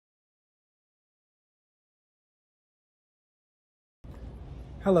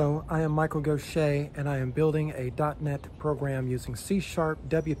Hello, I am Michael Gaucher, and I am building a .NET program using C#,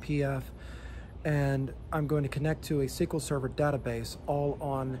 WPF, and I'm going to connect to a SQL Server database all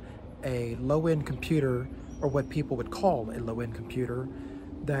on a low-end computer, or what people would call a low-end computer,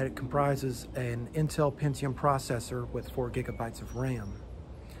 that comprises an Intel Pentium processor with 4 gigabytes of RAM.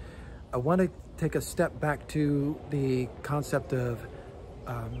 I want to take a step back to the concept of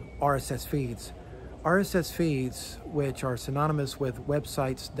RSS feeds. RSS feeds, which are synonymous with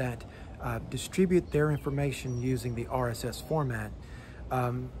websites that distribute their information using the RSS format,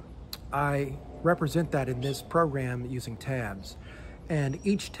 I represent that in this program using tabs. And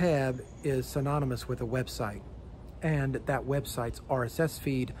each tab is synonymous with a website and that website's RSS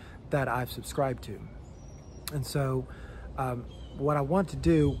feed that I've subscribed to. And so what I want to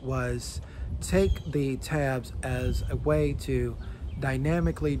do was take the tabs as a way to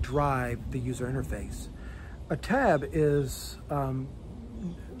dynamically drive the user interface. A tab is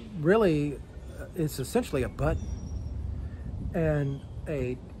it's essentially a button, and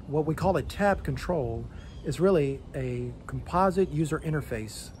what we call a tab control is really a composite user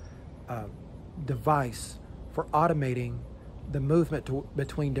interface device for automating the movement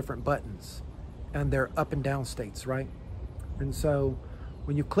between different buttons and their up and down states, right? And so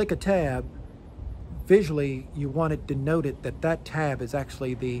when you click a tab, visually, you want it denoted that that tab is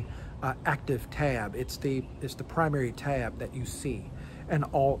actually the active tab. It's the primary tab that you see. And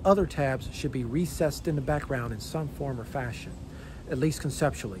all other tabs should be recessed in the background in some form or fashion, at least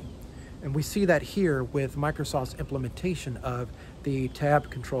conceptually. And we see that here with Microsoft's implementation of the tab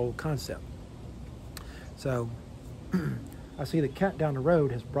control concept. So I see the cat down the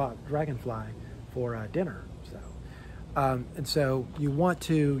road has brought Dragonfly for dinner. And so you want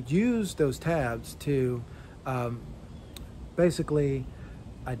to use those tabs to basically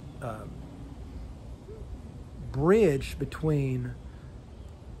bridge between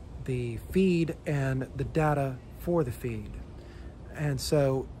the feed and the data for the feed. And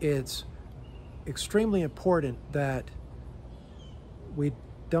so it's extremely important that we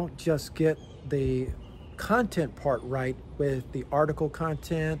don't just get the content part right with the article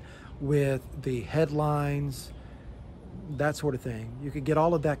content, with the headlines, that sort of thing. You could get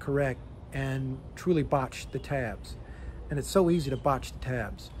all of that correct and truly botch the tabs. And it's so easy to botch the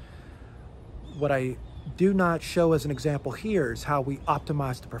tabs. What I do not show as an example here is how we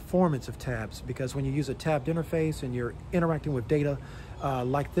optimize the performance of tabs, because when you use a tabbed interface and you're interacting with data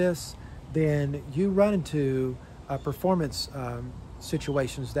like this, then you run into performance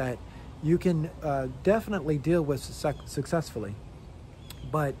situations that you can definitely deal with successfully.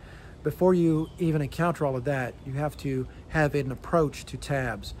 But before you even encounter all of that, you have to have an approach to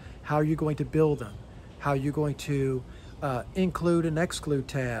tabs. How are you going to build them? How are you going to include and exclude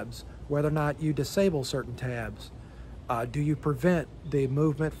tabs? Whether or not you disable certain tabs. Do you prevent the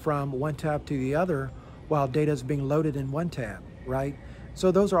movement from one tab to the other while data is being loaded in one tab, right?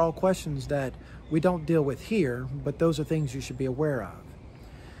 So those are all questions that we don't deal with here, but those are things you should be aware of.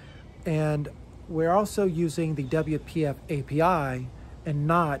 And we're also using the WPF API and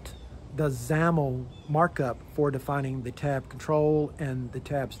not the XAML markup for defining the tab control and the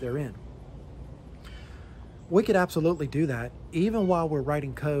tabs therein. We could absolutely do that. Even while we're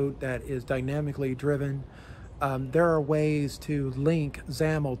writing code that is dynamically driven, there are ways to link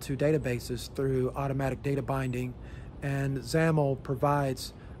XAML to databases through automatic data binding, and XAML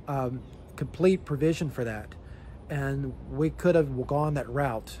provides complete provision for that. And we could have gone that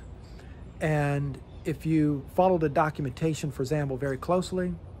route. And if you follow the documentation for XAML very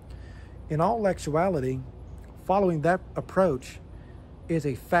closely, in all actuality, following that approach is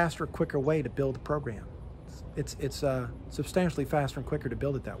a faster, quicker way to build a program. It's substantially faster and quicker to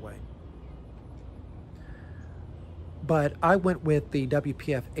build it that way. But I went with the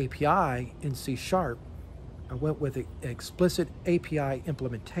WPF API in C#. I went with an explicit API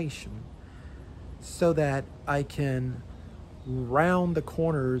implementation so that I can round the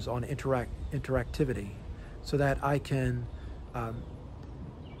corners on interactivity, so that I can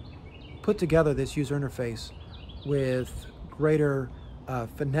put together this user interface with greater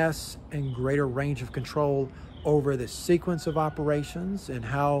finesse and greater range of control over the sequence of operations and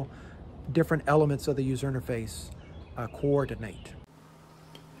how different elements of the user interface coordinate.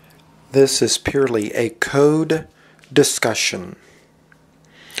 This is purely a code discussion.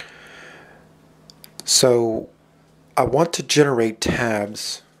 So I want to generate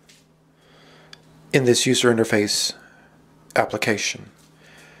tabs in this user interface application.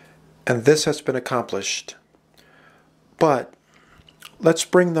 And this has been accomplished. But let's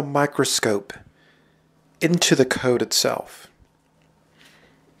bring the microscope into the code itself.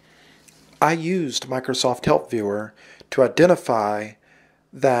 I used Microsoft Help Viewer to identify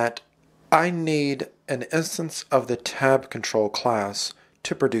that I need an instance of the tab control class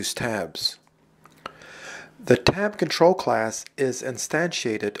to produce tabs. The tab control class is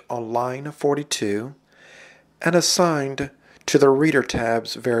instantiated on line 42 and assigned to the reader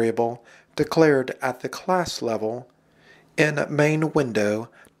tabs variable declared at the class level in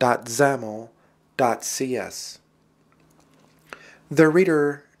mainWindow.xaml.cs. The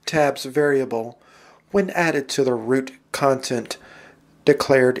reader tabs variable, when added to the root content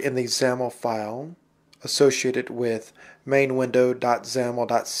declared in the XAML file associated with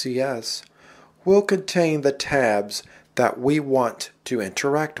mainWindow.xaml.cs, will contain the tabs that we want to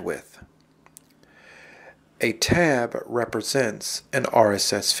interact with. A tab represents an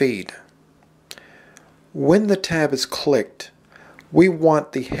RSS feed. When the tab is clicked, we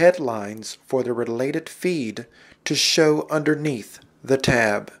want the headlines for the related feed to show underneath the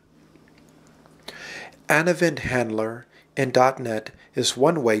tab. An event handler in .NET is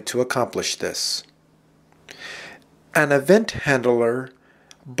one way to accomplish this. An event handler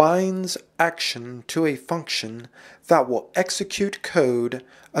binds action to a function that will execute code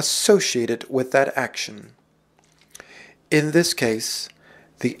associated with that action. In this case,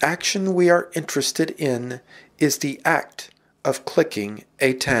 the action we are interested in is the act of clicking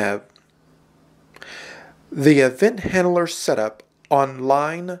a tab. The event handler setup on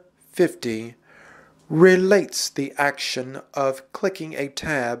line 50 relates the action of clicking a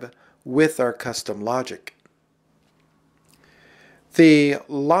tab with our custom logic. The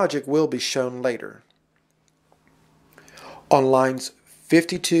logic will be shown later. On lines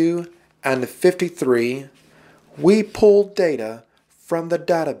 52 and 53, we pull data from the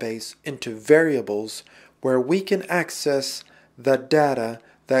database into variables where we can access the data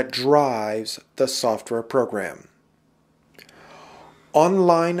that drives the software program. On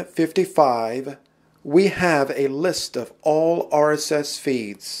line 55, we have a list of all RSS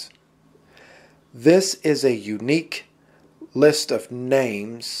feeds. This is a unique list of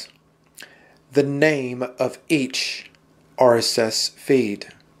names, the name of each RSS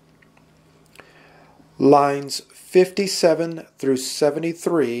feed. Lines 57 through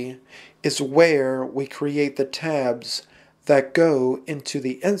 73 is where we create the tabs that go into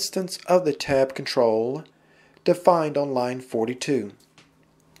the instance of the tab control defined on line 42.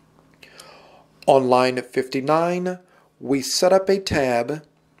 On line 59, we set up a tab.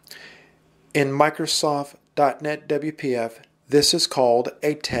 In Microsoft.NET WPF, this is called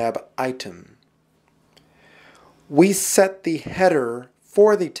a tab item. We set the header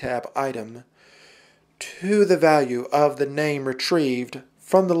for the tab item to the value of the name retrieved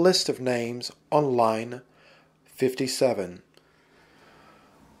from the list of names on line 57.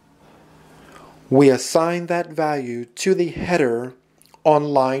 We assign that value to the header on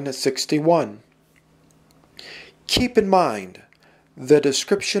line 61. Keep in mind, the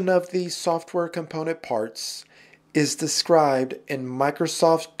description of the software component parts is described in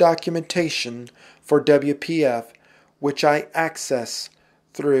Microsoft's documentation for WPF, which I access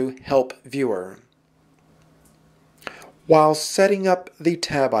through Help Viewer. While setting up the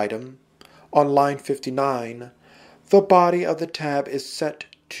tab item on line 59, the body of the tab is set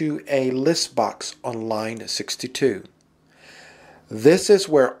to a list box on line 62. This is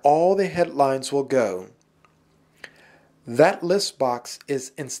where all the headlines will go. That list box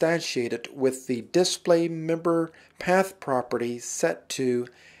is instantiated with the display member path property set to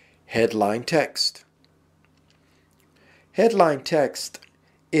headline text. Headline text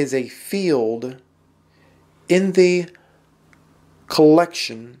is a field in the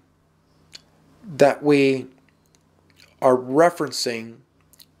collection that we are referencing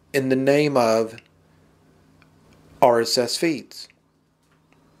in the name of RSS feeds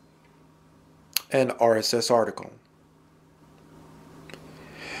and RSS article.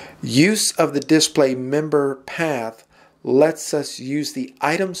 Use of the display member path lets us use the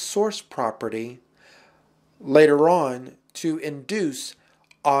item source property later on to induce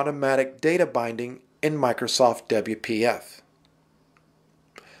automatic data binding in Microsoft WPF.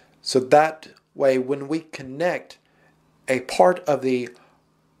 So that way, when we connect a part of the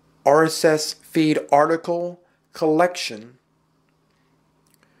RSS feed article collection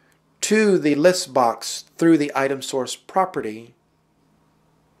to the list box through the item source property,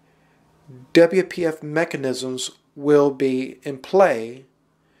 WPF mechanisms will be in play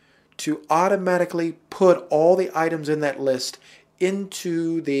to automatically put all the items in that list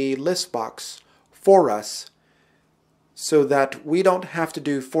into the list box for us so that we don't have to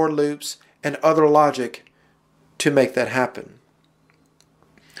do for loops and other logic to make that happen.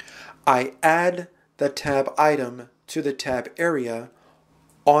 I add the tab item to the tab area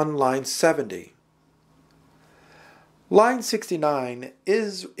on line 70. Line 69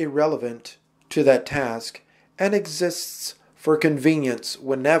 is irrelevant to that task and exists for convenience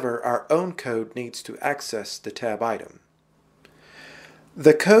whenever our own code needs to access the tab item.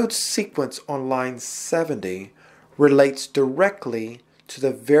 The code sequence on line 70 relates directly to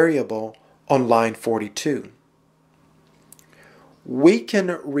the variable on line 42. We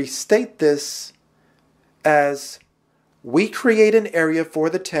can restate this as we create an area for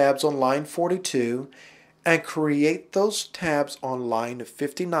the tabs on line 42 and create those tabs on line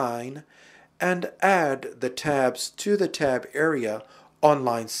 59 and add the tabs to the tab area on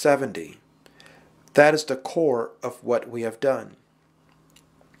line 70. That is the core of what we have done.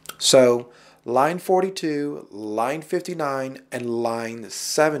 So line 42, line 59, and line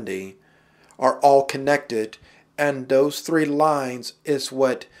 70 are all connected, and those three lines is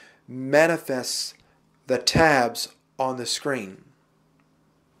what manifests the tabs on the screen.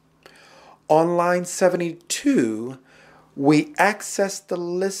 On line 72, we access the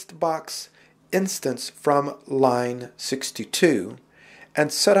list box instance from line 62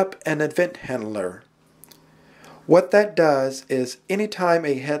 and set up an event handler. What that does is anytime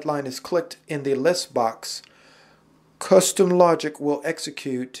a headline is clicked in the list box, custom logic will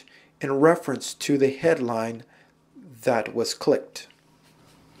execute in reference to the headline that was clicked.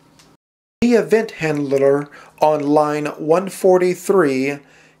 The event handler on line 143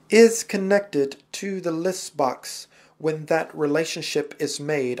 is connected to the list box when that relationship is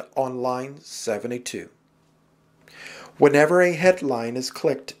made on line 72. Whenever a headline is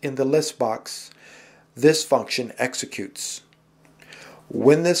clicked in the list box, this function executes.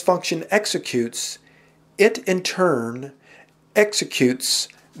 When this function executes, it in turn executes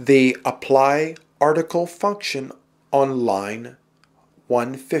the apply article function on line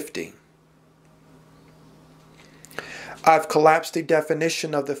 150. I've collapsed the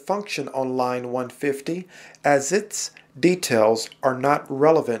definition of the function on line 150 as its details are not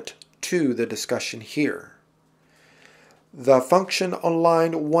relevant to the discussion here. The function on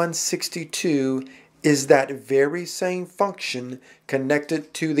line 162 is that very same function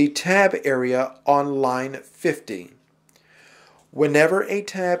connected to the tab area on line 50. Whenever a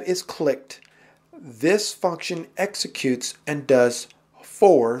tab is clicked, this function executes and does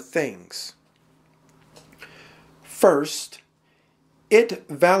four things. First, it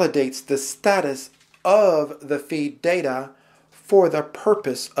validates the status of the feed data for the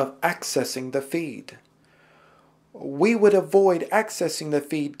purpose of accessing the feed. We would avoid accessing the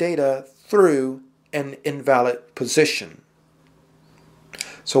feed data through an invalid position.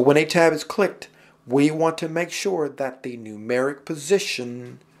 So when a tab is clicked, we want to make sure that the numeric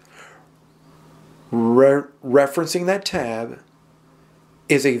position referencing that tab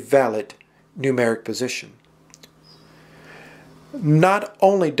is a valid numeric position. Not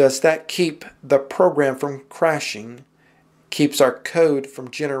only does that keep the program from crashing, keeps our code from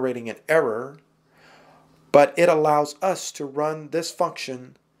generating an error, but it allows us to run this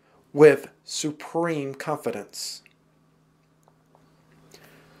function with supreme confidence.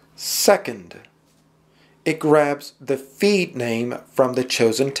 Second, it grabs the feed name from the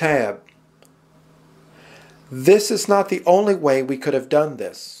chosen tab. This is not the only way we could have done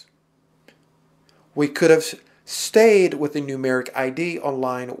this. We could have stayed with the numeric ID on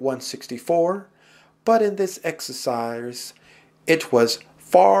line 164, but in this exercise, it was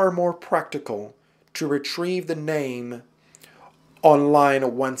far more practical to retrieve the name on line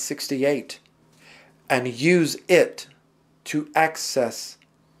 168 and use it to access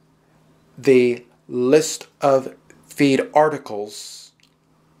the list of feed articles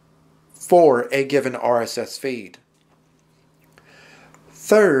for a given RSS feed.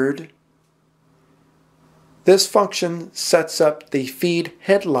 Third, this function sets up the feed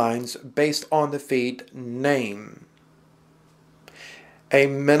headlines based on the feed name. A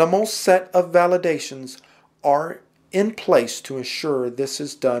minimal set of validations are in place to ensure this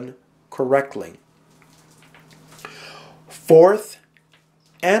is done correctly. Fourth,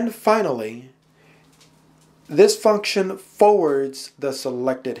 and finally, this function forwards the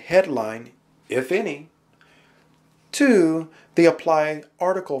selected headline, if any, to the apply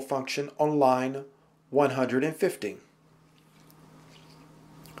article function on line 150.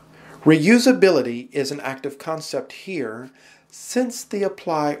 Reusability is an active concept here since the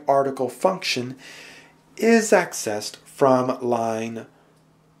apply article function is accessed from line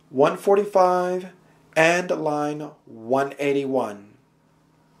 145 and line 181.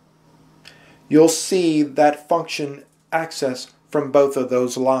 You'll see that function access from both of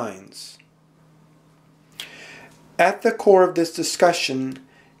those lines. At the core of this discussion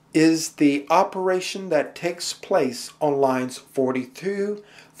is the operation that takes place on lines 42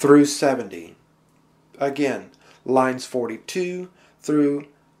 through 70. Again, lines 42 through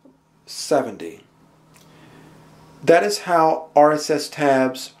 70. That is how RSS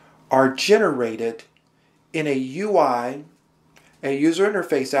tabs are generated in a UI, a user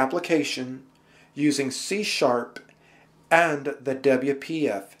interface application, using C# and the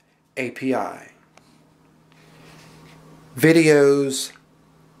WPF API. Videos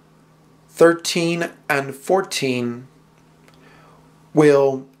 13 and 14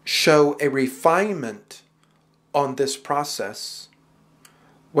 will show a refinement on this process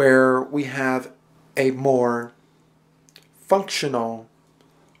where we have a more functional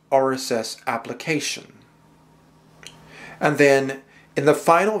RSS application. And then in the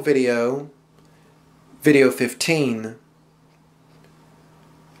final video, video 15,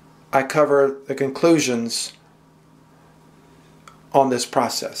 I cover the conclusions on this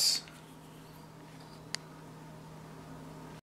process.